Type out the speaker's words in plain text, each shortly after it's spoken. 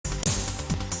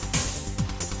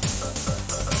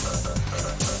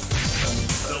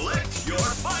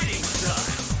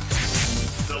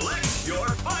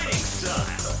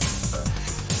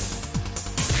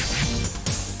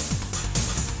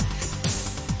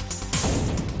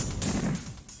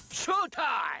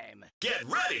Showtime! Get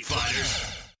ready, fighters!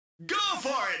 Go for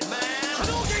it, man!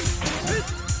 Hadouken!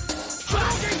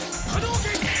 Hadouken!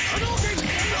 Hadouken! Hadouken!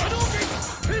 Hadouken!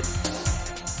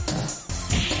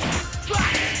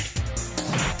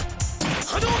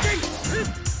 Hadouken!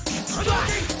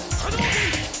 Hadouken!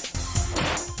 Hadouken!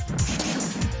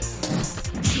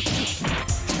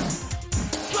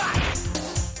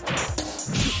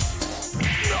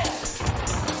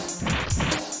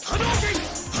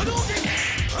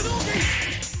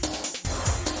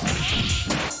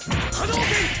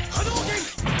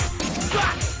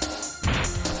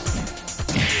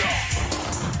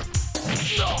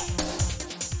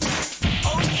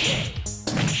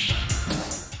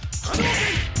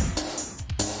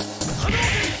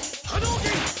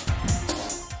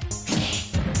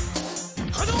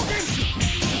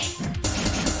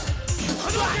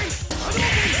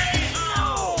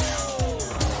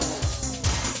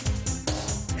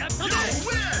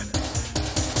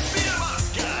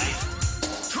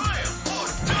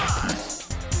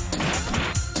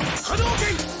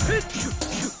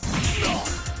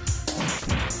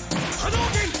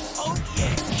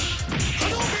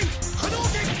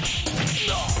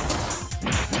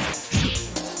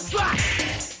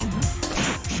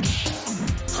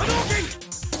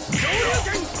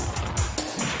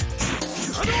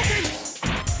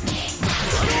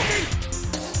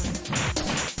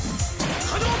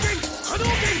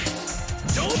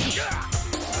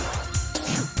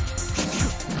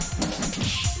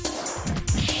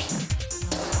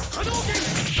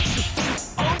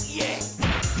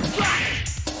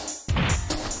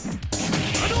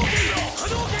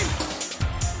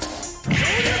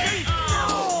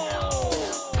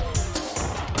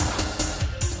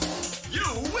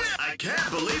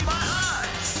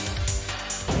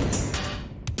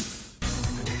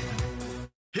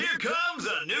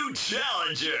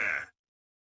 Challenger!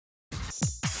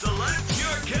 Select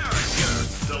your character.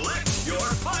 Select your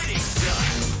fighting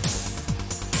style.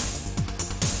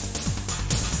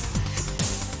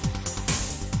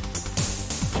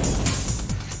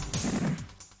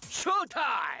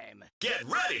 Showtime! Get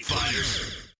ready,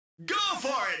 fighters! Go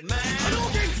for it, man!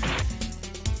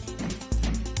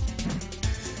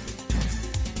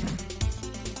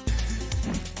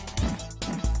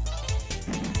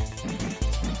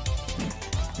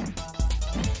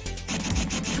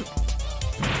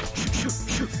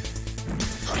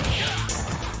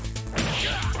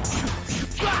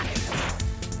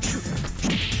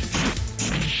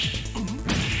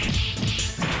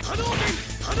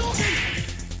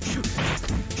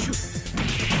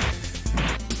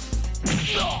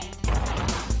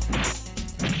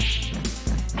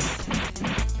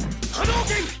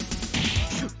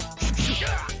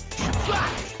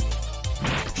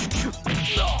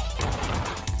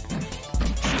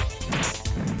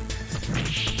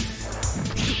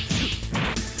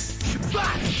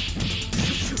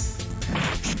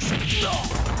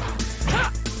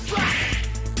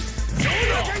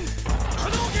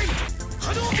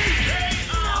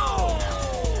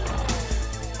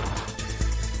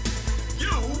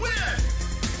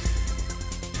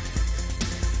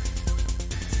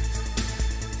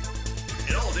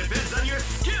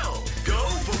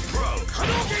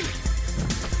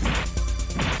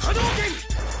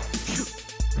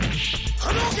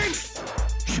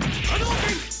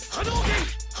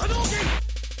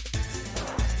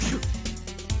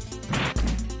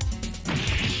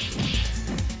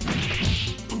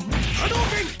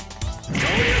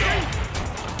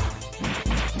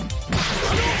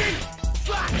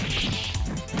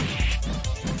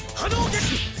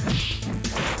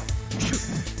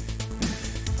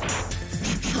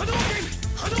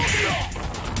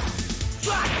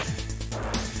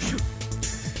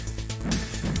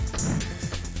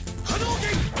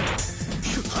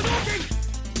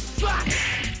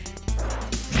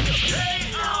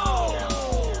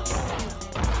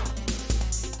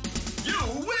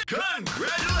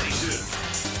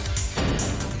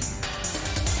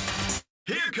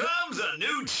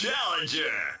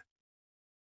 Challenger!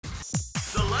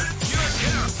 Select your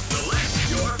character. Select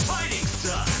your fighting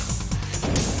style.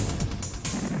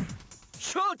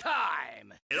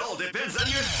 Showtime! It all depends on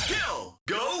your skill.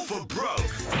 Go for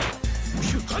broke.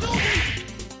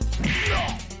 Hadouken!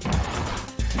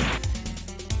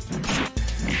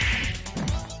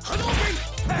 Hadouken!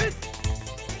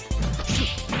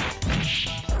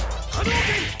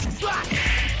 Hadouken!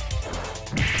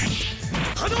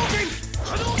 Hadouken!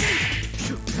 Hadouken!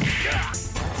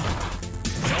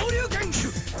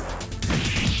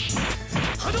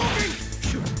 Hadouken!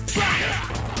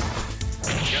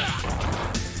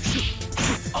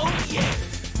 Oh yeah!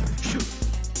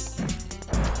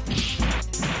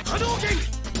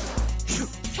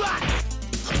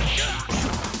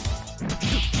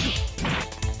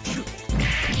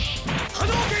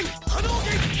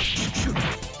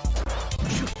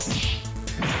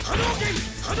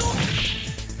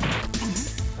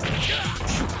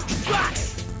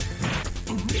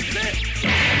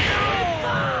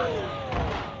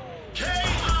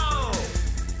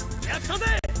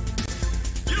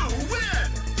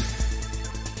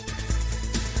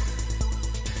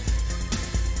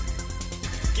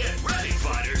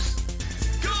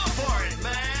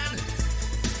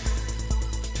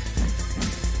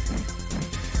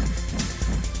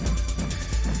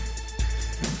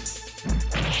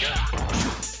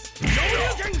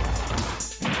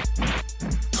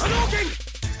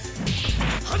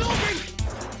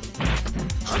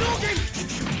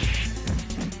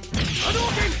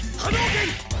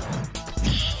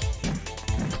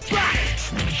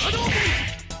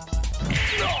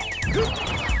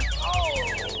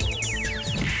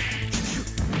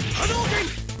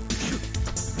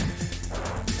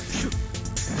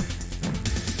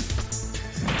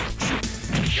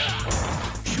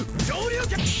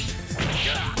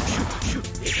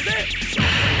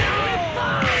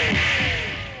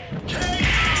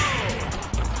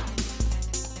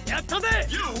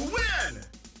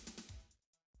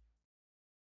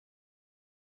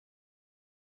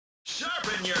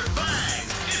 Sharpen your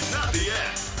fangs! It's not the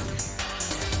end!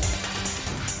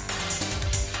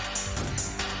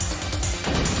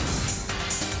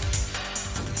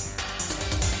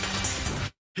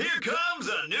 Here comes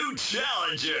a new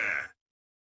challenger!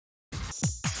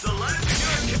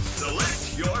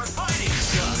 Select your fighting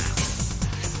style!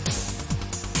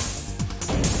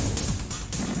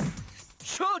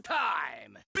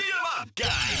 Showtime! Beat 'em up,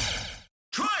 guys!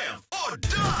 Triumph or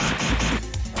die!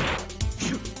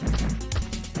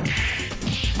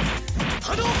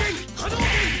 Hadouken!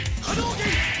 Hadouken!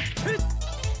 Hadouken! Hadouken!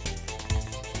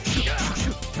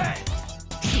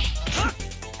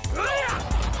 Hadouken!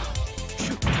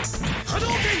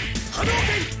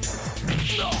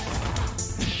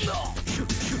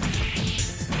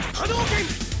 Hadouken!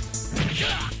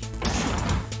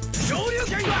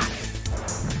 Shoryuken!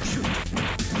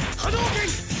 Hadouken!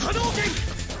 Hadouken!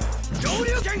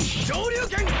 Shoryuken!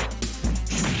 Shoryuken!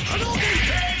 Hadouken!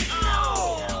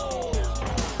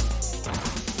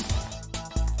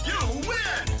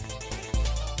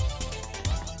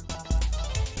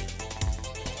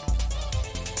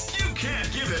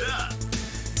 Can't give it up.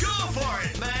 Go for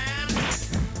it, man.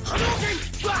 Hadouken!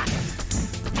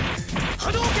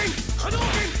 Hadouken!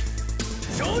 Hadouken!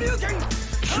 Shoryuken!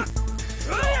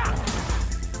 Hadouken!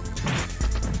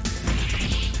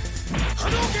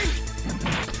 Hadouken!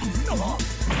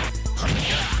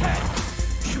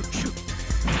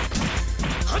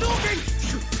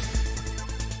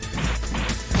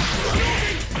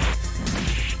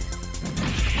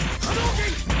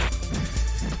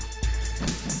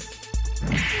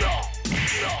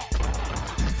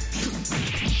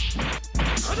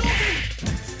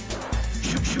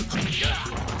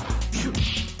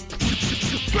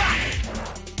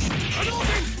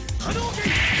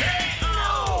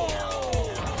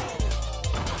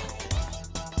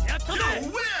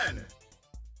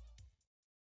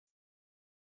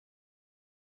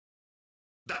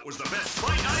 That was the best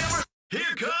fight I ever...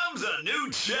 Here comes a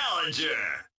new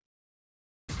challenger!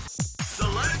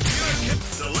 Select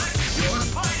your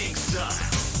fighting style!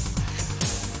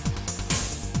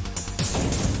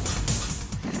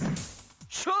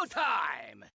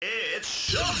 Showtime! It's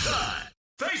showtime!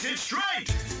 Face it straight!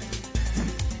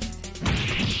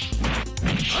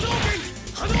 Hadouken!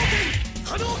 Hadouken!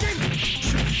 Hadouken!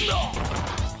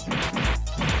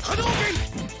 Hadouken!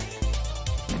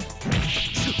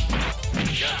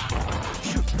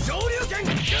 Shoryuken!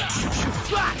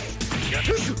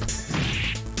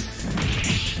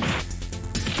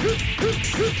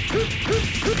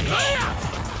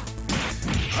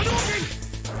 Hadouken!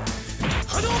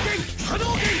 Hadouken!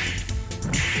 Hadouken!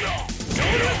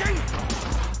 Shoryuken!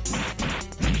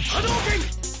 Hadouken!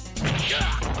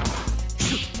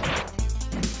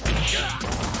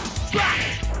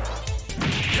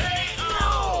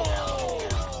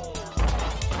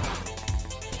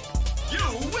 You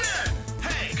win!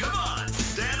 Hey, come on!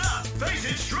 Stand up! Face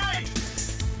it straight!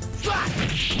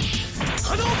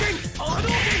 Hadouken!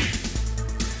 Hadouken!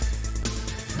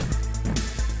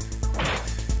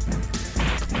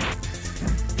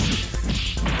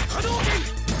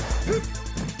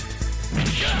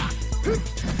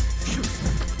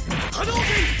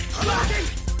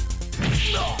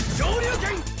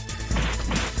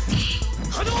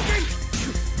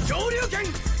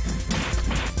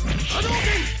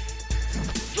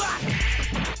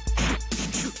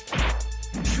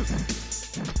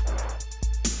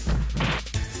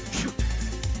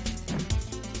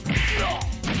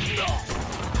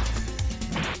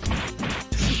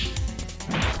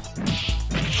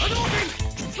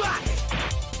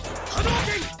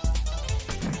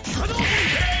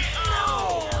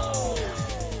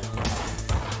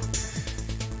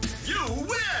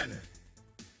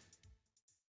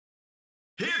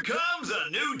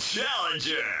 new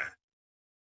challenger.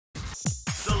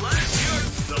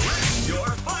 Select your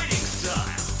fighting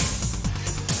style.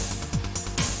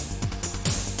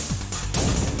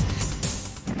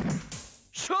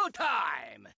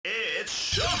 Showtime! It's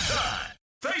showtime.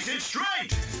 Face it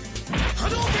straight.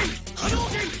 Hadouken!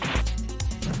 Hadouken!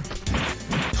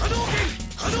 Hadouken!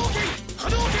 Hadouken!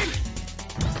 Hadouken!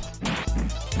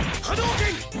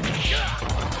 Hadouken!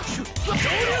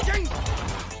 Shoryuken!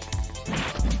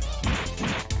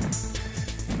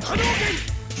 Hadouken!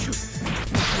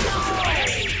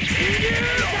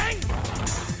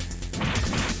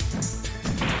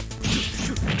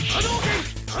 Shoryuken!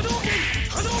 Hadouken!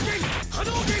 Hadouken! Hadouken!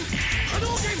 Hadouken!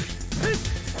 Hadouken!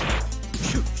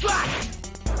 Flash!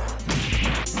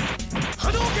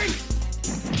 Hadouken!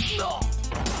 No!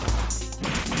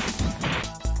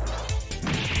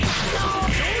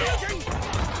 Shoryuken!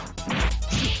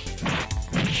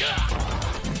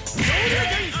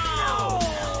 Shoryuken!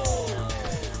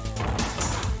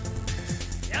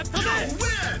 You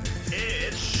win!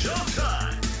 It's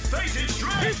showtime! Face it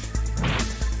straight!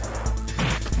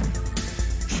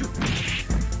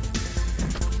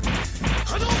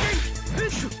 Hadouken!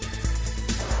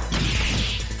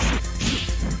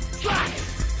 Flash!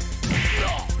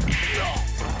 No! No!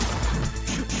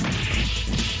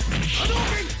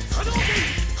 Hadouken! Hadouken!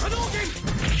 Hadouken!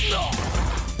 No!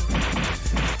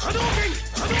 Hadouken!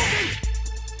 Hadouken!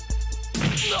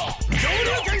 No!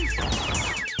 Shoryuken!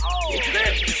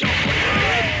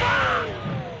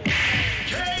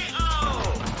 KO!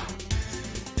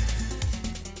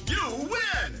 You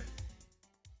win!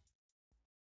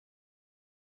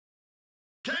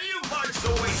 Can you march the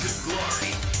way to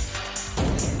glory?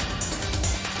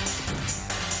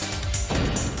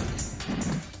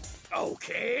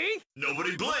 Okay.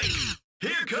 Nobody blink!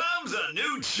 Here comes a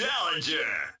new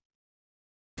challenger!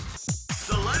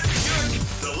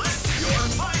 Select your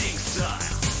fighting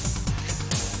style!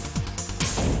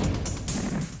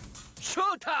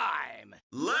 Showtime!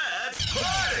 Let's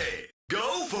party!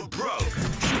 Go for broke!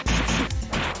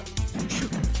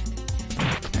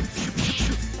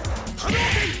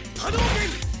 Hadouken! Hadouken!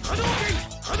 Hadouken!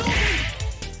 Hadouken!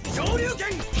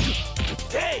 Shoryuken!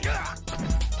 Hey!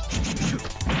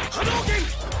 Hadouken!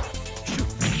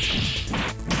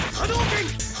 Hadouken!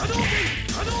 Hadouken!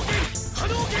 Hadouken!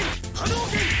 Hadouken!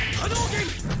 Hadouken! Hadouken!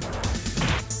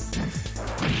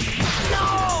 No!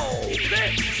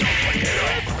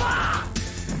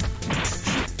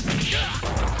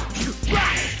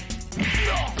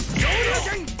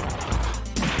 Shoryuken!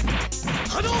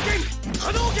 Hadouken!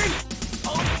 Hadouken!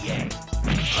 Oh yeah!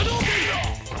 Hadouken!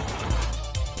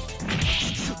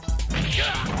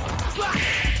 Flash!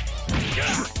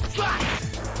 Flash! Flash!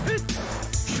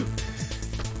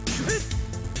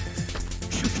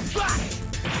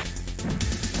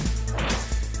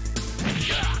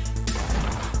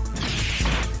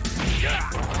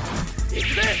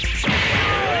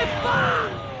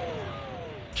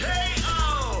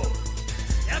 KO!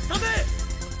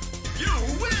 You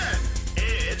win!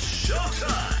 It's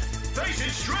showtime! Face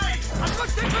it straight!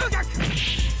 Hadouken!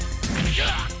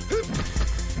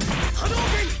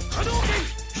 Hadouken!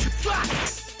 Flash!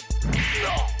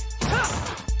 No!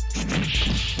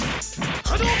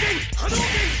 Hadouken!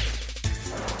 Hadouken!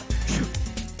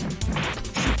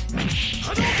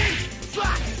 Hadouken!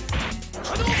 Flash!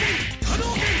 Hadouken!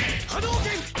 Hadouken!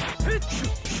 Hadouken!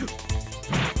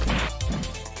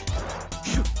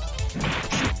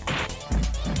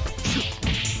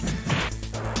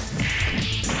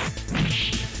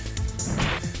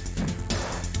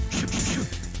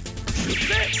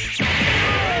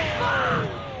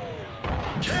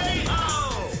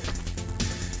 KO!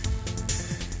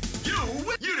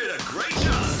 You did a great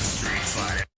job, Street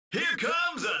Fighter! Here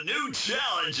comes a new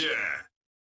challenger!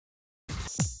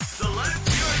 Select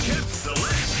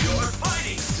your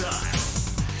fighting style!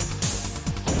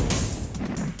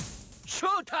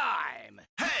 Showtime!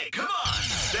 Hey, come on!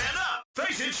 Stand up!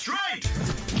 Face it straight!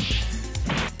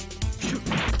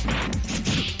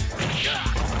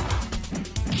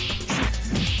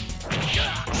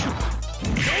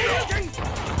 Shoryuken!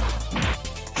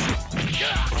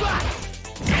 Flash!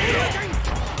 Shoryuken!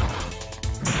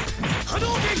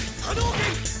 Hadouken!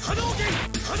 Hadouken! Hadouken!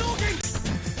 Hadouken!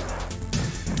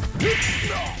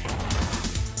 No!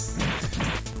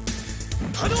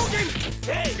 Hadouken!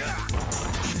 Hey!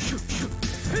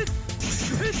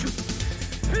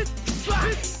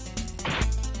 Flash!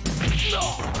 No!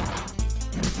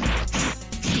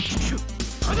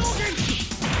 Hadouken!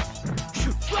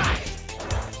 Flash!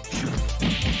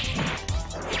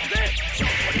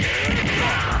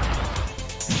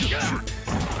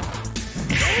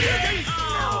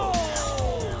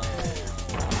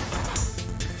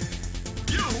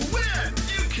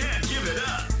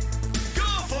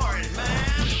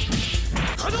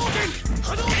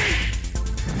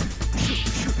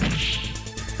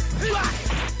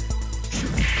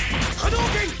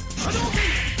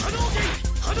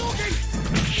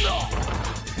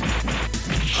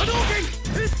 波動拳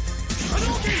波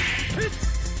動拳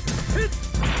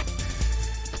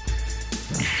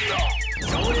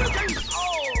昇竜拳い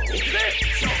くぜ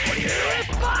昇竜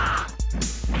パー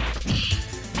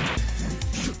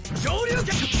昇竜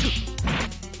拳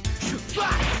バ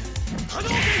ッ波動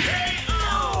拳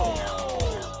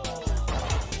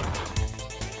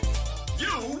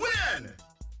You win!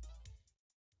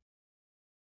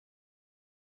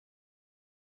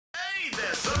 Hey,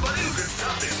 there's somebody who can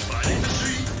stop this